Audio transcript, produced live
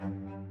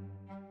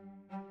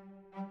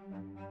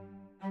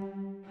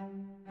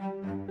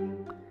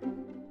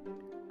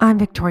I'm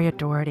Victoria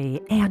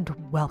Doherty, and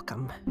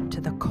welcome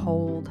to the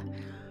cold.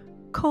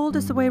 Cold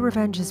is the way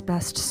revenge is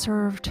best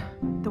served,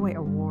 the way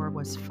a war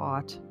was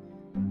fought,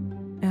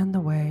 and the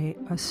way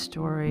a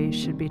story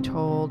should be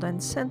told.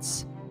 And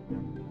since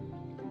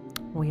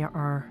we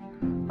are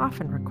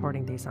often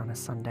recording these on a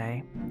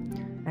Sunday,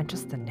 and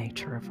just the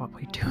nature of what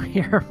we do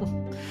here,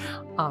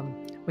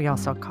 we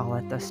also call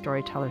it the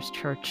Storyteller's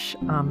Church,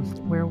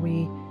 where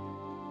we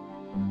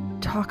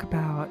talk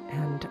about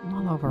and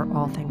mull over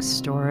all things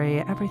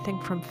story, everything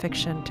from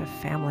fiction to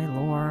family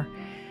lore.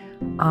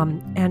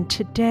 And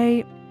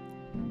today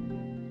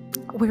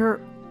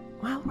we're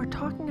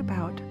talking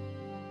about,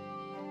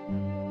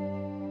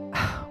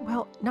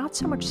 not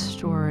so much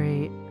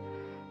story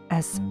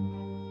as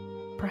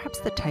perhaps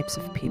the types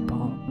of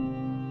people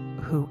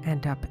who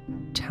end up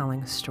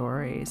telling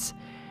stories.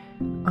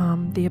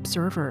 The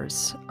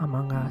observers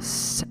among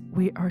us.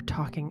 We are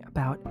talking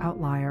about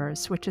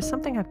outliers, which is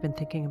something I've been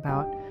thinking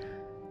about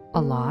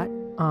a lot,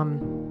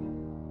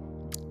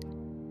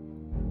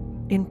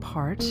 in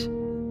part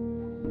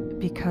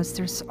because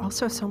there's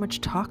also so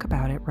much talk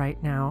about it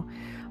right now.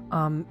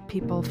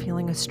 People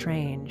feeling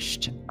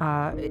estranged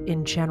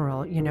in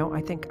general.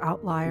 I think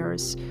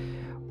outliers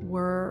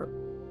were,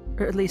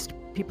 or at least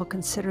people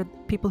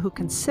who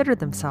considered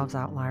themselves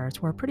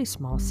outliers were a pretty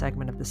small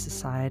segment of the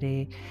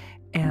society,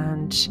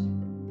 and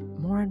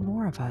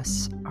more of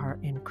us are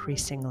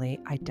increasingly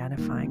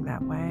identifying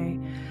that way.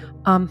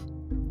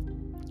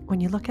 When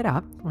you look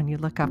up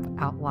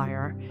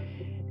outlier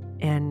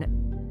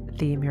in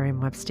the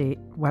Merriam-Webster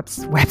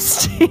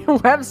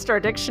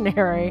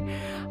dictionary,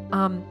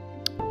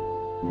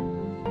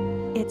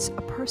 it's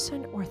a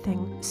person or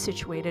thing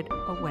situated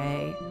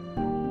away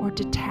or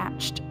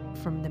detached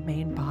from the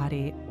main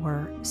body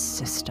or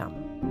system,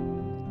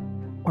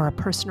 or a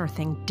person or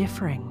thing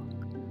differing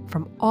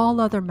from all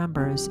other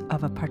members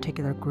of a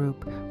particular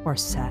group or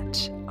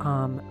set.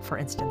 For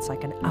instance,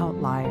 like an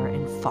outlier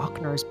in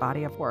Faulkner's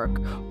body of work,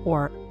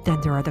 or then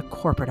there are the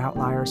corporate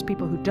outliers,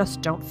 people who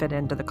just don't fit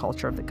into the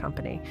culture of the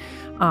company.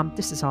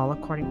 This is all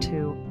according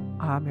to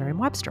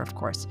Merriam-Webster, of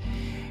course.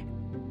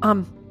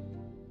 And,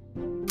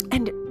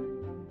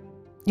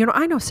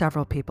 I know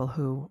several people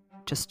who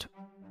just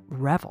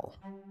revel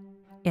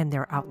in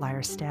their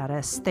outlier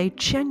status. They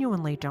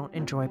genuinely don't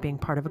enjoy being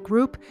part of a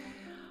group.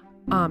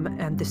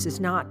 And this is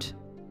not,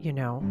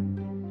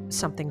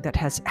 something that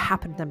has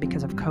happened to them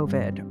because of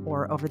COVID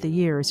or over the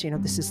years.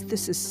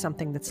 This is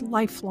something that's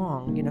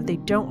lifelong. They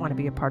don't want to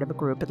be a part of a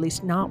group, at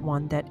least not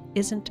one that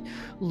isn't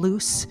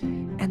loose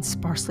and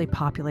sparsely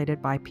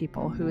populated by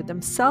people who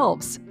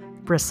themselves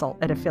bristle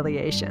at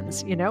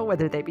affiliations,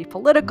 whether they be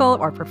political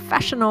or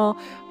professional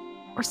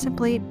or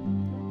simply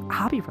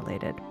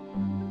hobby-related.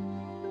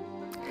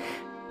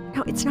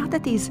 Now, it's not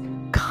that these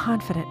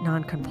confident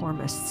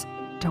nonconformists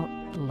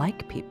don't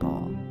like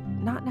people.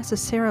 Not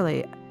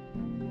necessarily.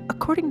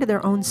 According to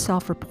their own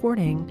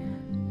self-reporting,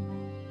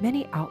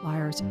 many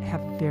outliers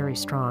have very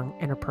strong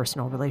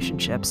interpersonal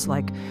relationships,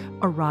 like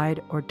a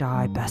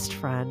ride-or-die best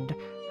friend,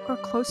 or a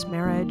close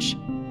marriage,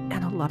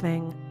 and a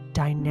loving,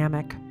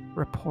 dynamic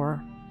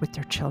rapport with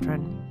their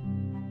children.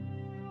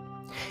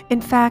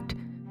 In fact,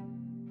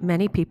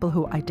 many people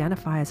who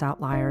identify as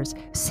outliers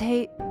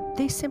say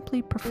they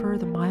simply prefer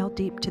the mile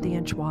deep to the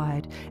inch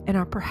wide and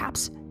are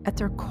perhaps at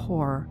their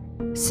core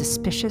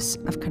suspicious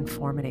of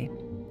conformity,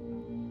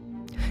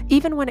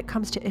 even when it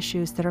comes to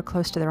issues that are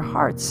close to their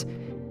hearts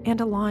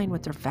and align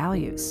with their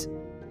values.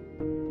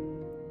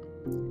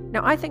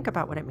 Now, I think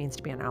about what it means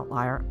to be an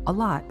outlier a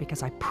lot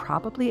because I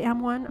probably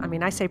am one.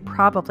 I say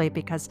probably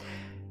because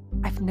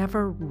I've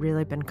never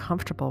really been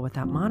comfortable with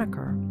that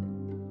moniker.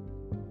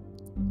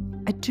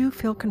 I do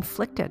feel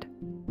conflicted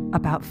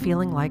about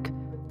feeling like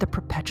the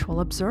perpetual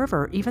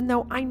observer, even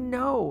though I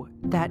know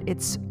that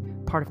it's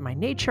part of my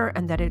nature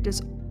and that it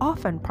is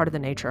often part of the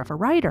nature of a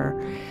writer.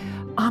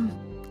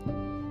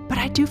 But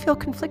I do feel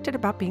conflicted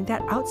about being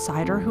that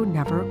outsider who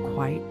never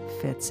quite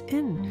fits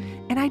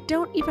in. And I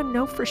don't even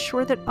know for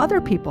sure that other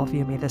people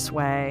view me this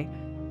way.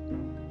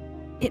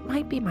 It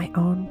might be my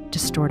own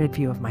distorted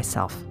view of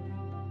myself.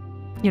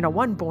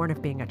 One born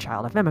of being a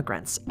child of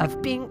immigrants,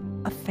 of being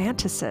a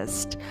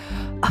fantasist,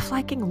 of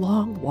liking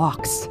long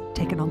walks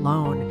taken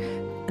alone,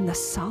 and the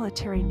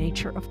solitary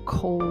nature of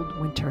cold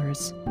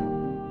winters,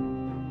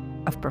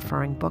 of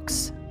preferring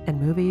books and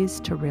movies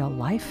to real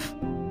life,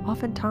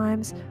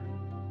 oftentimes,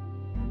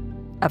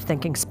 of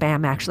thinking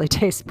Spam actually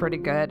tastes pretty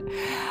good.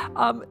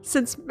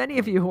 Since many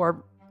of you who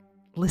are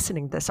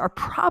listening to this are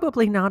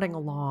probably nodding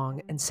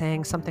along and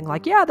saying something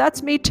like, yeah,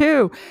 that's me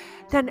too,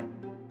 then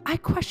I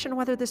question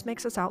whether this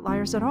makes us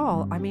outliers at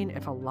all.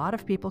 If a lot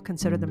of people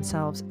consider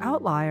themselves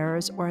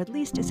outliers, or at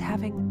least as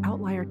having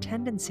outlier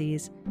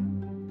tendencies,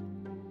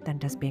 then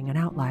does being an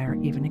outlier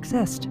even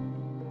exist?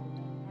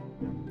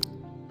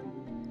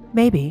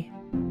 Maybe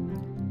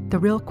the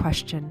real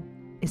question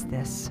is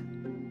this: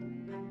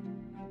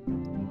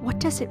 what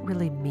does it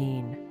really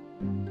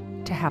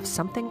mean to have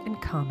something in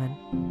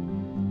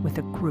common with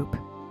a group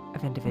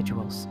of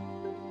individuals?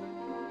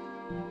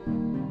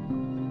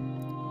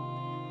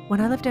 When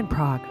I lived in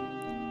Prague,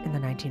 in the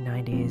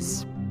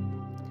 1990s.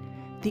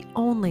 The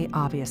only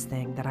obvious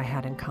thing that I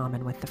had in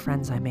common with the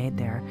friends I made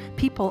there,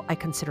 people I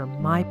consider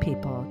my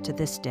people to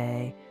this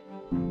day,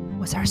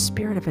 was our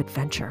spirit of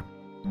adventure.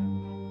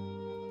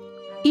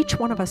 Each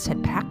one of us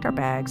had packed our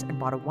bags and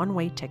bought a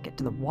one-way ticket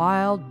to the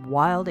wild,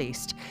 wild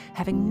east,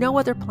 having no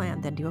other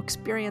plan than to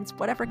experience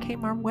whatever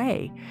came our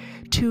way,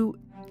 to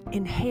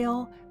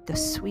inhale the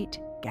sweet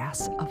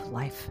gas of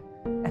life,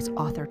 as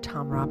author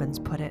Tom Robbins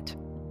put it.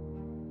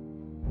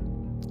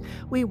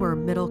 We were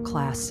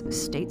middle-class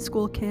state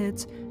school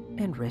kids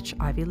and rich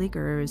Ivy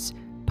Leaguers,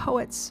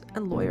 poets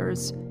and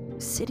lawyers,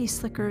 city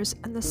slickers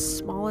and the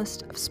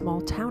smallest of small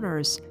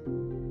towners,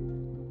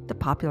 the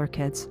popular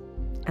kids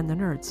and the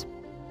nerds.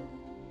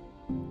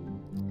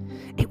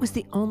 It was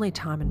the only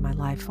time in my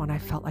life when I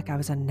felt like I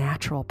was a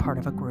natural part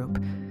of a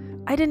group.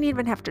 I didn't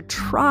even have to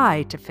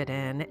try to fit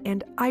in,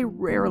 and I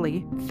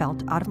rarely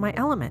felt out of my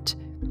element.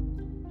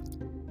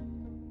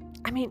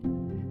 I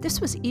mean,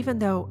 this was even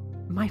though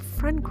my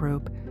friend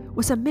group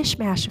was a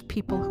mishmash of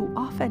people who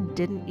often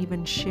didn't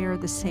even share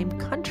the same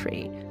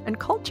country and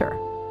culture.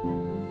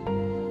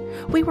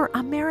 We were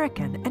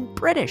American and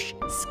British,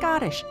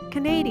 Scottish,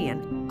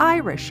 Canadian,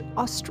 Irish,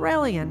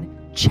 Australian,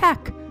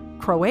 Czech,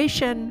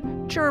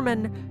 Croatian,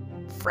 German,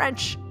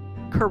 French,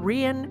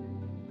 Korean,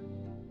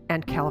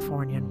 and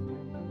Californian.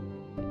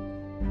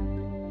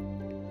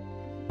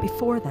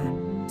 Before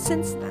then,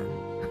 since then,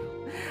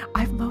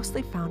 I've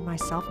mostly found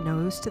myself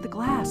nose to the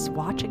glass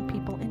watching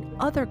people in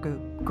other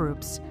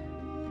groups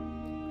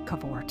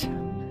cavort.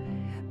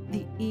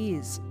 The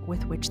ease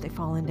with which they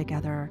fall in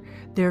together,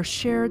 their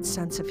shared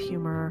sense of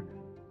humor,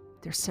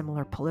 their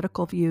similar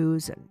political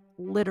views and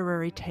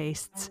literary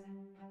tastes,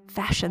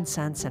 fashion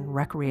sense and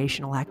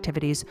recreational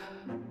activities,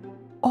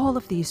 all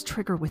of these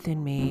trigger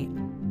within me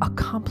a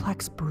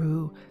complex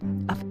brew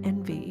of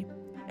envy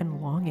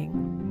and longing.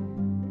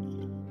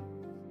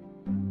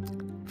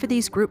 For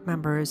these group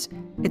members,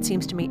 it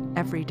seems to me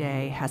every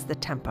day has the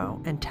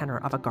tempo and tenor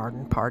of a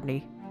garden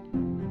party.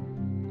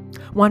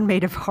 One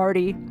made of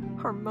hearty,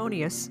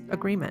 harmonious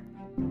agreement.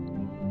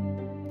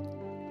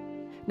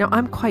 Now,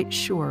 I'm quite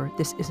sure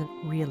this isn't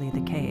really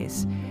the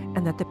case,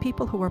 and that the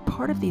people who are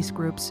part of these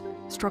groups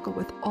struggle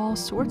with all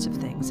sorts of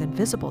things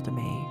invisible to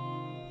me.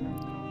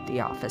 The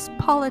office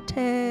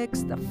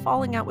politics, the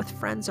falling out with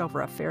friends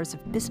over affairs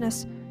of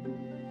business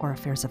or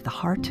affairs of the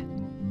heart,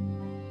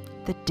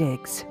 the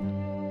digs,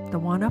 the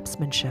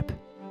one-upsmanship,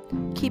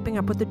 keeping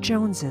up with the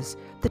Joneses,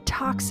 the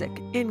toxic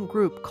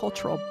in-group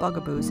cultural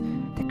bugaboos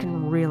that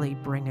can really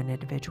bring an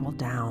individual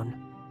down.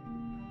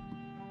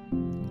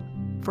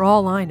 For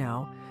all I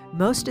know,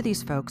 most of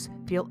these folks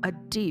feel a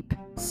deep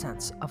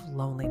sense of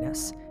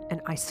loneliness and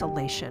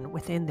isolation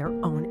within their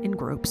own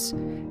in-groups,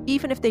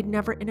 even if they'd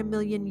never in a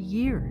million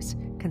years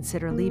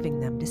consider leaving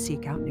them to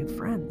seek out new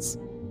friends.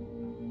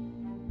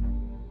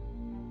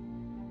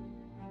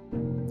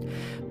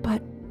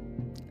 But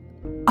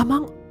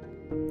among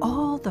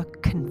all the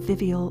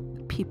convivial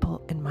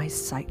people in my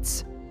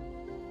sights,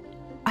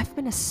 I've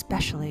been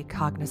especially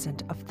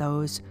cognizant of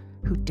those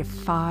who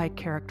defy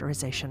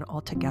characterization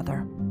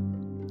altogether.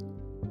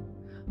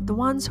 The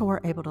ones who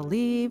are able to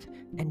leave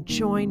and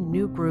join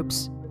new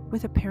groups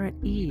with apparent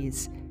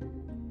ease,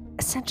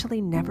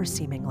 essentially never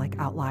seeming like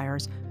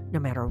outliers, no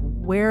matter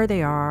where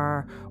they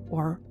are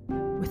or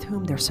with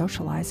whom they're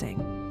socializing.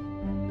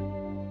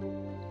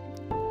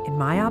 In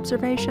my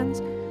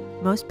observations,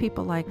 most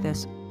people like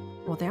this,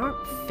 well, they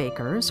aren't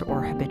fakers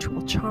or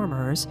habitual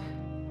charmers,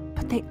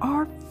 but they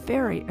are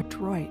very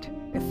adroit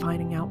at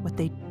finding out what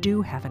they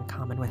do have in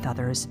common with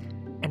others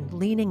and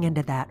leaning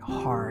into that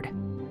hard.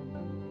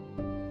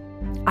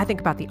 I think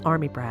about the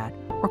army brat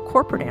or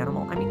corporate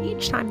animal. I mean,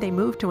 each time they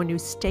move to a new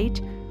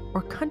state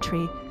or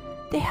country,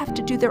 they have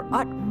to do their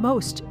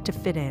utmost to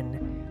fit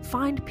in,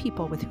 find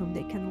people with whom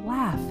they can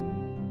laugh,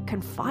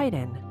 confide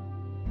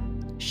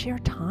in, share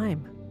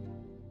time.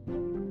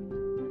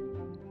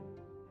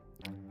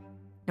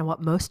 Now,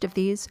 what most of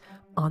these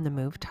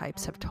on-the-move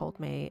types have told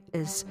me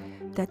is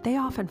that they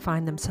often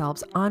find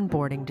themselves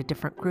onboarding to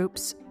different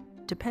groups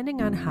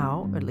depending on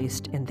how, at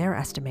least in their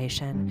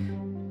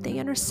estimation, they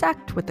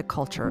intersect with the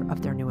culture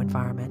of their new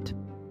environment.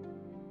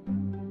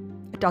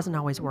 It doesn't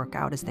always work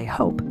out as they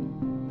hope.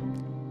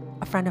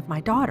 A friend of my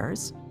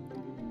daughter's,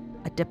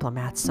 a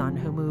diplomat's son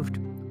who moved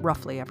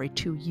roughly every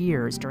 2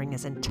 years during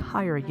his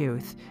entire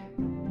youth,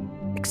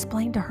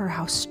 explained to her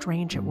how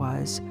strange it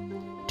was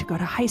to go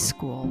to high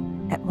school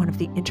at one of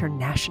the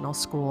international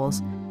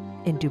schools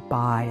in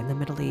Dubai in the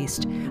Middle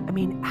East. I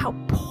mean, how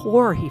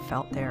poor he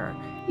felt there,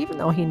 even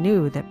though he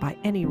knew that by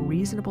any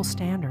reasonable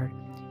standard,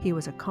 he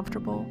was a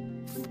comfortable,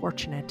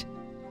 fortunate,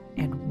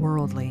 and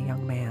worldly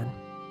young man.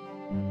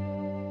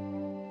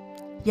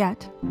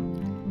 Yet,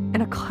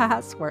 in a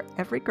class where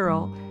every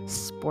girl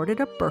sported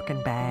a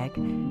Birkin bag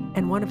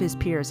and one of his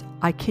peers,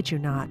 I kid you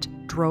not,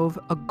 drove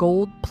a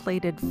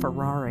gold-plated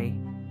Ferrari,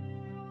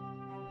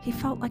 he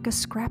felt like a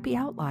scrappy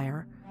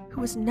outlier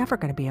who was never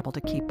going to be able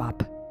to keep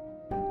up.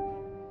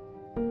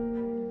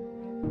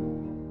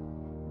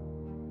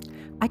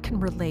 I can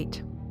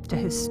relate to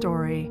his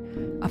story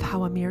of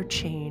how a mere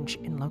change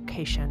in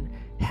location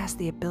has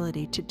the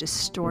ability to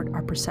distort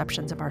our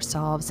perceptions of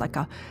ourselves like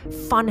a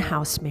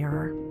funhouse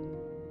mirror.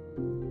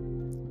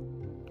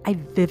 I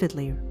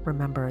vividly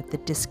remember the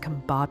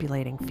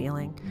discombobulating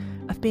feeling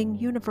of being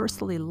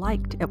universally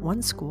liked at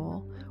one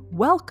school,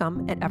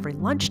 welcome at every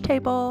lunch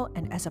table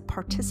and as a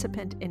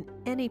participant in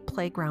any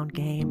playground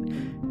game,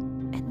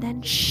 and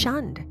then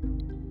shunned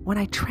when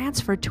I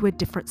transferred to a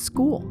different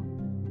school.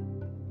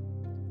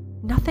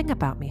 Nothing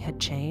about me had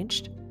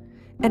changed,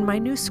 and my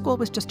new school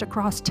was just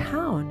across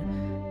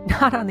town,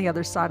 not on the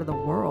other side of the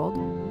world.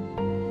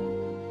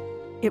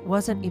 It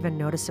wasn't even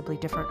noticeably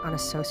different on a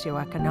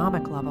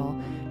socioeconomic level,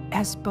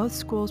 as both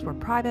schools were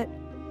private,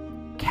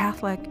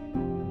 Catholic,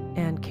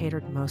 and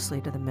catered mostly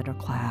to the middle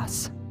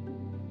class.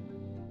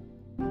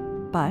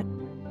 But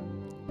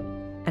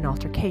an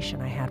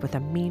altercation I had with a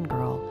mean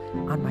girl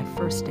on my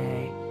first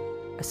day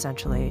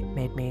essentially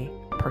made me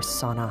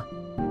persona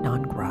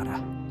non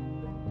grata.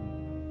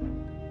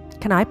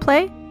 "Can I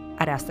play?"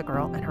 I'd ask the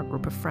girl and her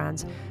group of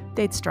friends.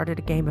 They'd started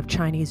a game of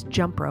Chinese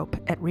jump rope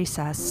at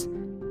recess.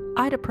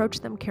 I'd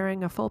approach them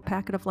carrying a full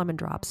packet of lemon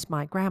drops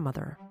my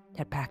grandmother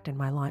had packed in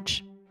my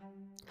lunch.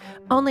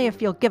 "Only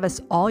if you'll give us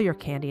all your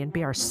candy and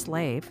be our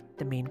slave,"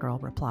 the mean girl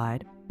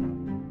replied.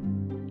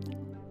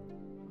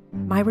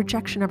 My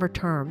rejection of her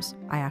terms,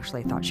 I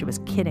actually thought she was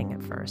kidding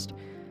at first,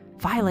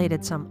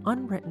 violated some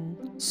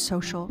unwritten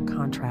social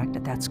contract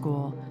at that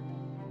school,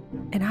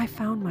 and I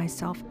found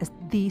myself as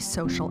the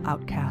social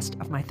outcast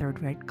of my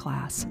third-grade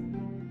class.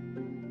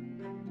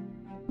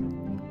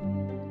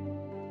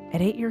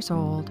 At 8 years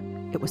old,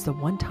 it was the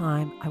one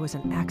time I was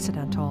an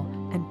accidental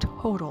and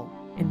total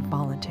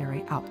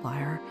involuntary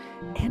outlier,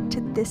 and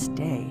to this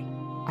day,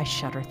 I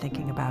shudder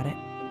thinking about it.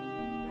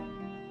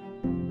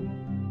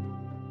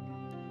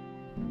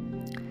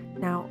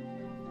 Now,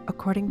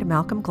 according to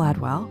Malcolm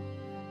Gladwell,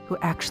 who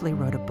actually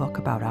wrote a book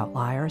about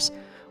outliers,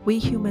 we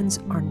humans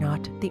are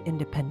not the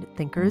independent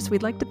thinkers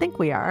we'd like to think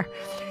we are.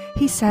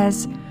 He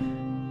says,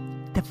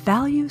 "The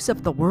values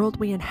of the world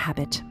we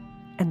inhabit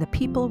and the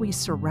people we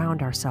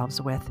surround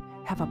ourselves with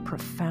have a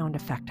profound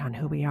effect on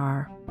who we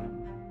are."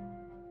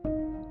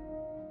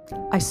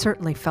 I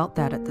certainly felt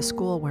that at the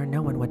school where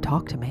no one would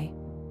talk to me.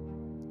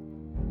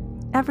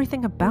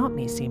 Everything about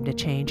me seemed to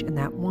change in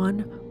that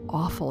one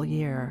awful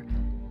year,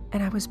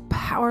 and I was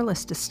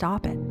powerless to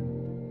stop it.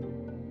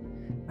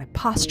 My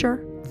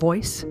posture,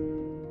 voice,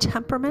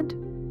 temperament,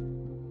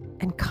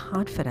 and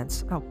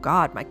confidence, oh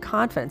God, my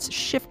confidence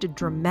shifted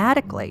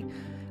dramatically.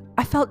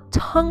 I felt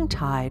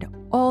tongue-tied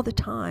all the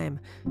time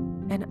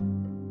and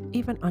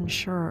even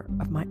unsure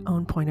of my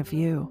own point of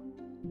view.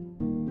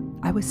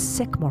 I was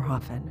sick more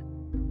often.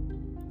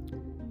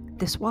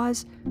 This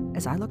was,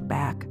 as I look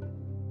back,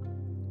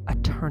 a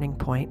turning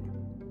point.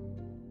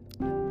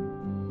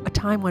 A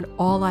time when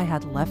all I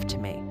had left to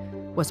me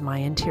was my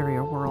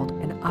interior world,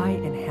 and I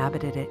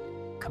inhabited it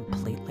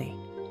completely.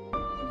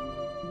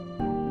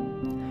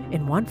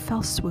 In one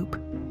fell swoop,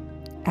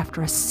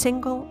 after a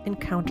single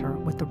encounter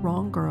with the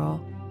wrong girl,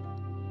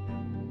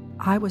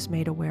 I was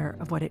made aware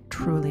of what it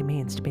truly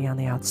means to be on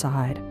the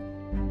outside.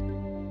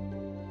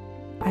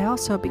 I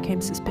also became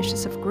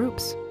suspicious of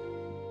groups,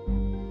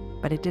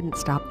 but it didn't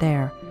stop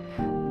there.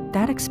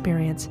 That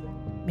experience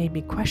made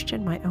me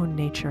question my own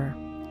nature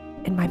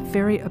and my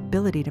very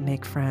ability to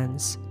make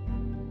friends.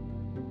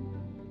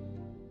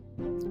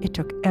 It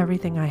took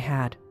everything I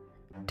had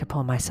to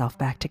pull myself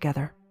back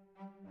together.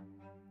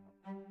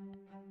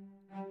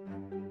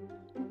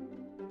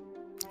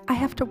 I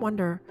have to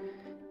wonder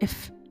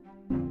if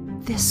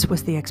this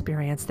was the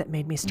experience that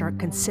made me start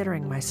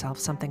considering myself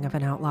something of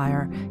an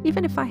outlier,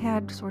 even if I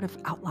had sort of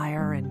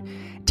outlier and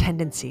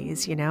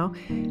tendencies, I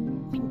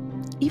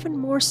mean, even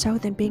more so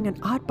than being an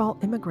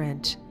oddball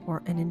immigrant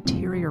or an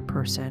interior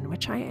person,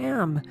 which I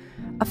am,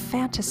 a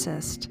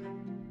fantasist,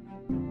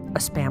 a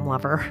spam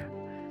lover.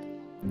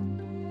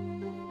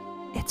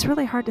 It's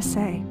really hard to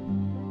say.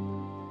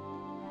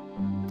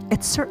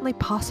 It's certainly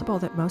possible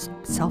that most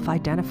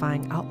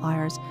self-identifying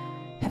outliers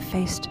have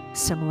faced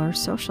similar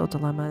social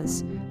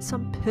dilemmas,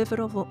 some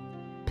pivotal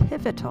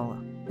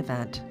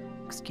event,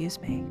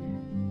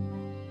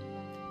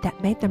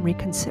 that made them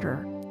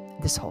reconsider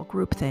this whole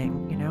group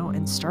thing,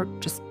 and start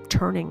just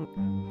turning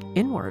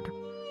inward.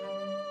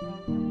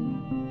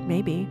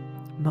 Maybe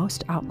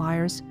most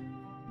outliers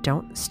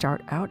don't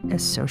start out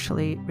as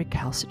socially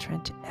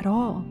recalcitrant at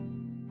all.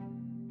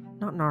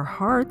 Not in our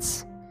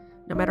hearts,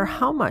 no matter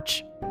how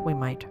much we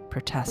might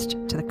protest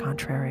to the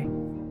contrary.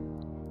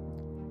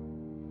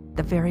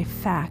 The very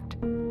fact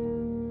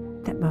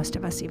that most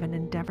of us even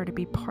endeavor to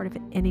be part of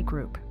any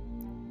group,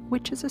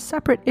 which is a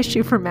separate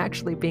issue from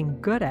actually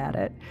being good at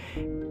it,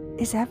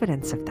 is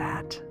evidence of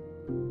that.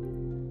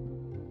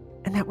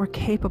 And that we're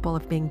capable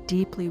of being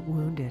deeply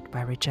wounded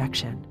by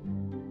rejection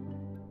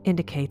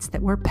indicates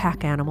that we're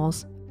pack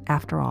animals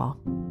after all.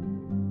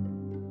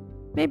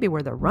 Maybe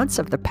we're the runts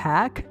of the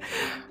pack,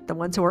 the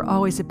ones who are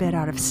always a bit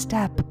out of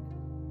step,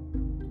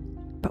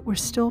 but we're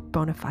still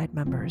bona fide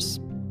members.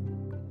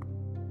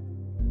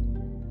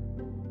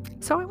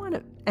 So I want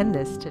to end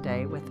this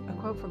today with a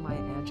quote from Maya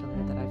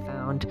Angelou that I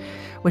found,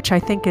 which I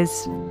think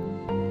is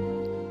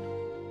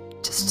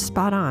just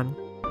spot on.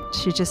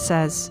 She just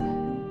says,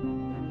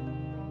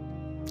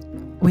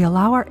 "We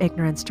allow our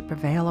ignorance to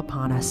prevail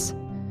upon us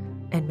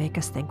and make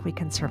us think we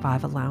can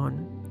survive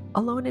alone.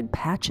 Alone in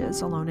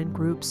patches, alone in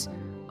groups,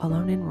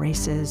 alone in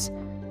races,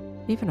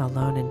 even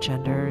alone in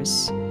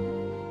genders."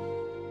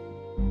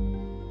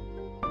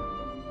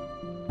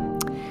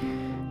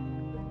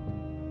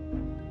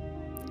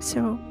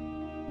 So,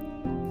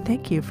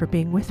 thank you for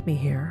being with me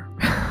here,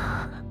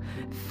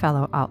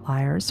 fellow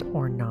outliers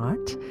or not.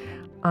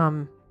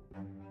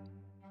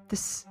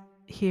 This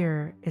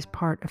here is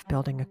part of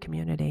building a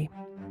community.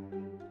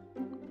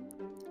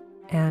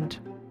 And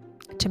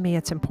to me,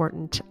 it's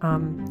important.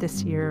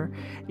 This year,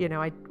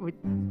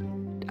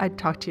 I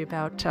talked to you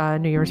about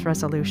New Year's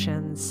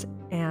resolutions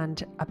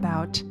and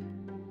about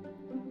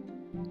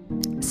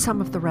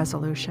some of the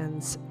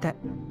resolutions that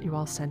you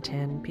all sent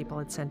in. People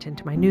had sent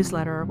into my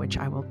newsletter, which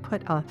I will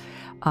put a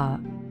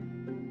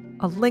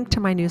link to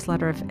my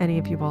newsletter if any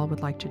of you all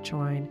would like to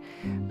join.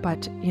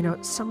 But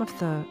some of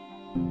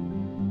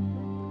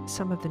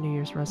the New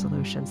Year's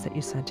resolutions that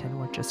you sent in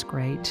were just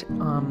great.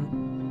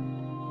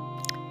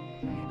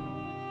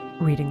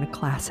 Reading the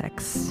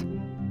classics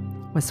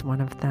was one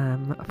of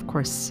them. Of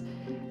course,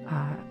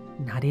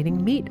 not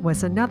eating meat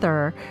was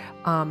another.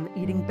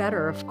 Eating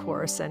better, of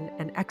course,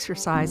 and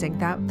exercising.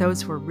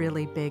 Those were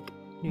really big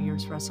New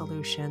Year's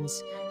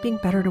resolutions. Being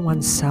better to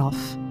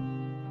oneself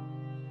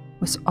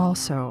was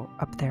also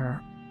up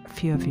there. A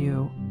few of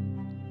you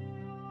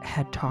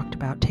had talked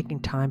about taking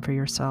time for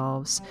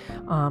yourselves.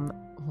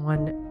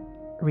 One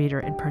reader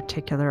in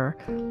particular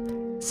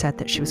said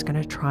that she was going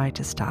to try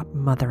to stop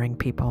mothering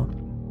people.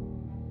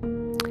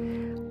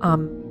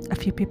 A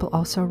few people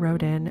also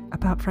wrote in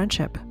about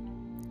friendship.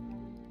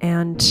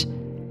 And,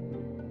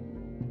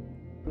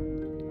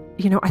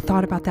 I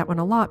thought about that one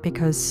a lot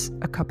because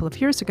a couple of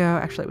years ago,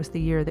 actually it was the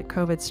year that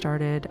COVID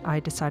started, I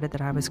decided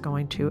that I was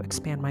going to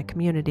expand my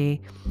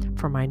community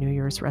for my New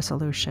Year's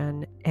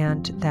resolution,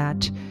 and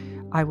that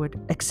I would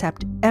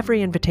accept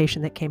every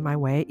invitation that came my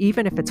way,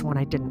 even if it's one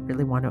I didn't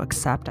really want to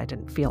accept, I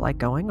didn't feel like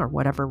going or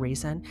whatever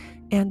reason,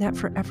 and that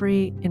for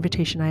every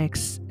invitation I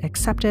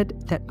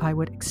accepted, that I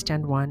would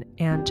extend one.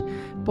 And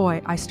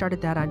boy, I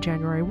started that on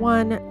January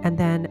 1, and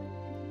then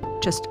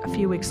just a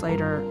few weeks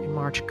later in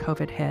March,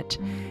 COVID hit,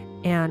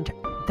 and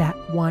that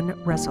one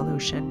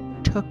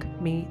resolution took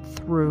me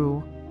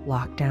through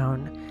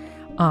lockdown.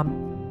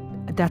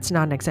 That's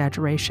not an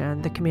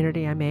exaggeration. The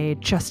community I made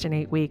just in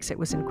 8 weeks, it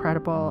was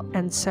incredible.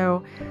 And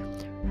so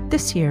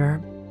this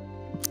year,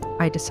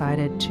 I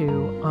decided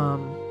to,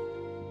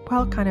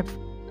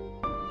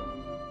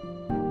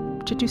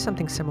 to do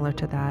something similar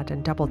to that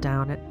and double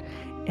down it.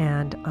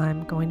 And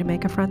I'm going to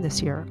make a friend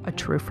this year, a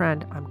true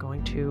friend. I'm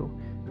going to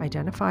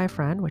identify a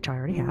friend, which I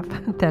already have,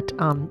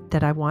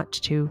 that I want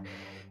to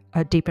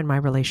deepen my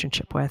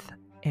relationship with.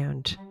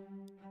 And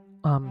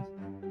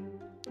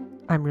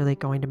I'm really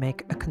going to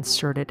make a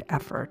concerted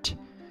effort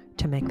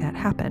to make that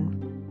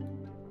happen.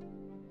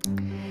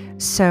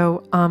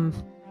 So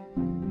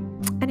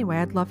anyway,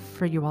 I'd love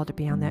for you all to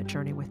be on that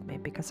journey with me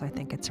because I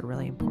think it's a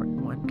really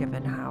important one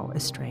given how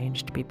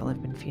estranged people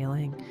have been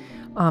feeling,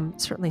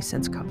 certainly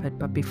since COVID,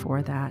 but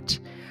before that.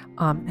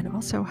 And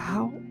also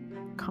how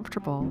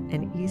comfortable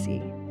and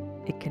easy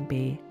it can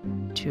be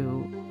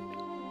to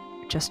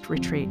just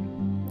retreat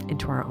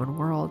into our own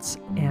worlds.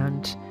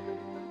 And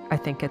I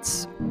think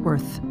it's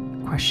worth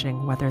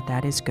questioning whether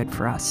that is good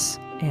for us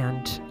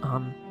and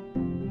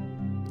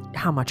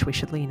how much we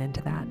should lean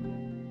into that.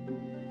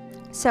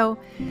 So,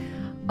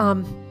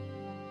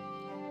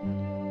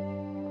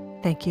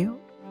 thank you.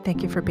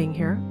 Thank you for being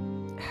here.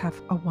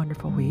 Have a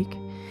wonderful week.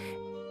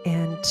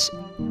 And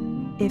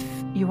if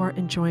you are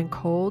enjoying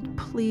Cold,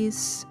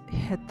 please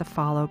hit the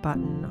follow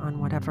button on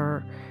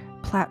whatever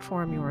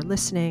platform you are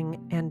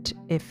listening. And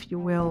if you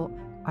will,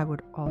 I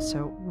would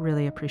also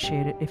really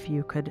appreciate it if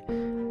you could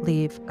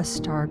leave a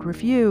starred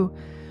review.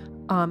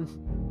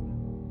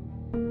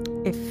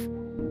 If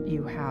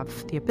you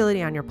have the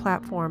ability on your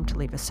platform to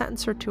leave a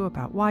sentence or two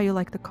about why you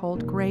like the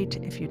Cold, great.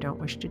 If you don't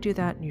wish to do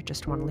that and you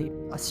just want to leave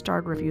a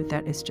starred review,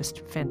 that is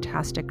just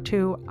fantastic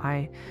too.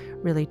 I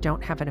really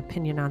don't have an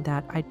opinion on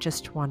that. I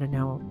just want to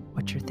know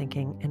what you're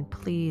thinking. And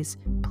please,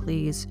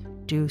 please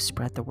do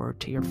spread the word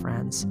to your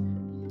friends.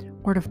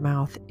 Word of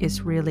mouth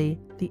is really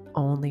the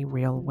only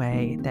real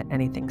way that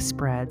anything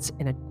spreads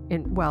in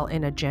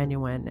a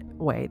genuine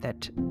way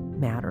that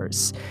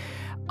matters.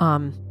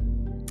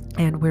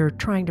 And we're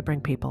trying to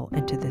bring people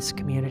into this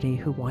community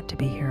who want to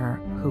be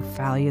here, who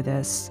value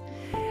this.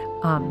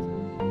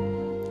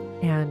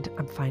 And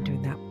I'm fine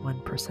doing that one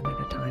person at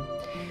a time.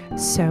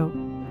 So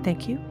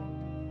thank you.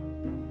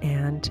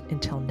 And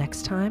until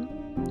next time,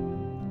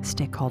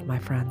 stay cold, my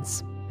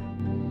friends.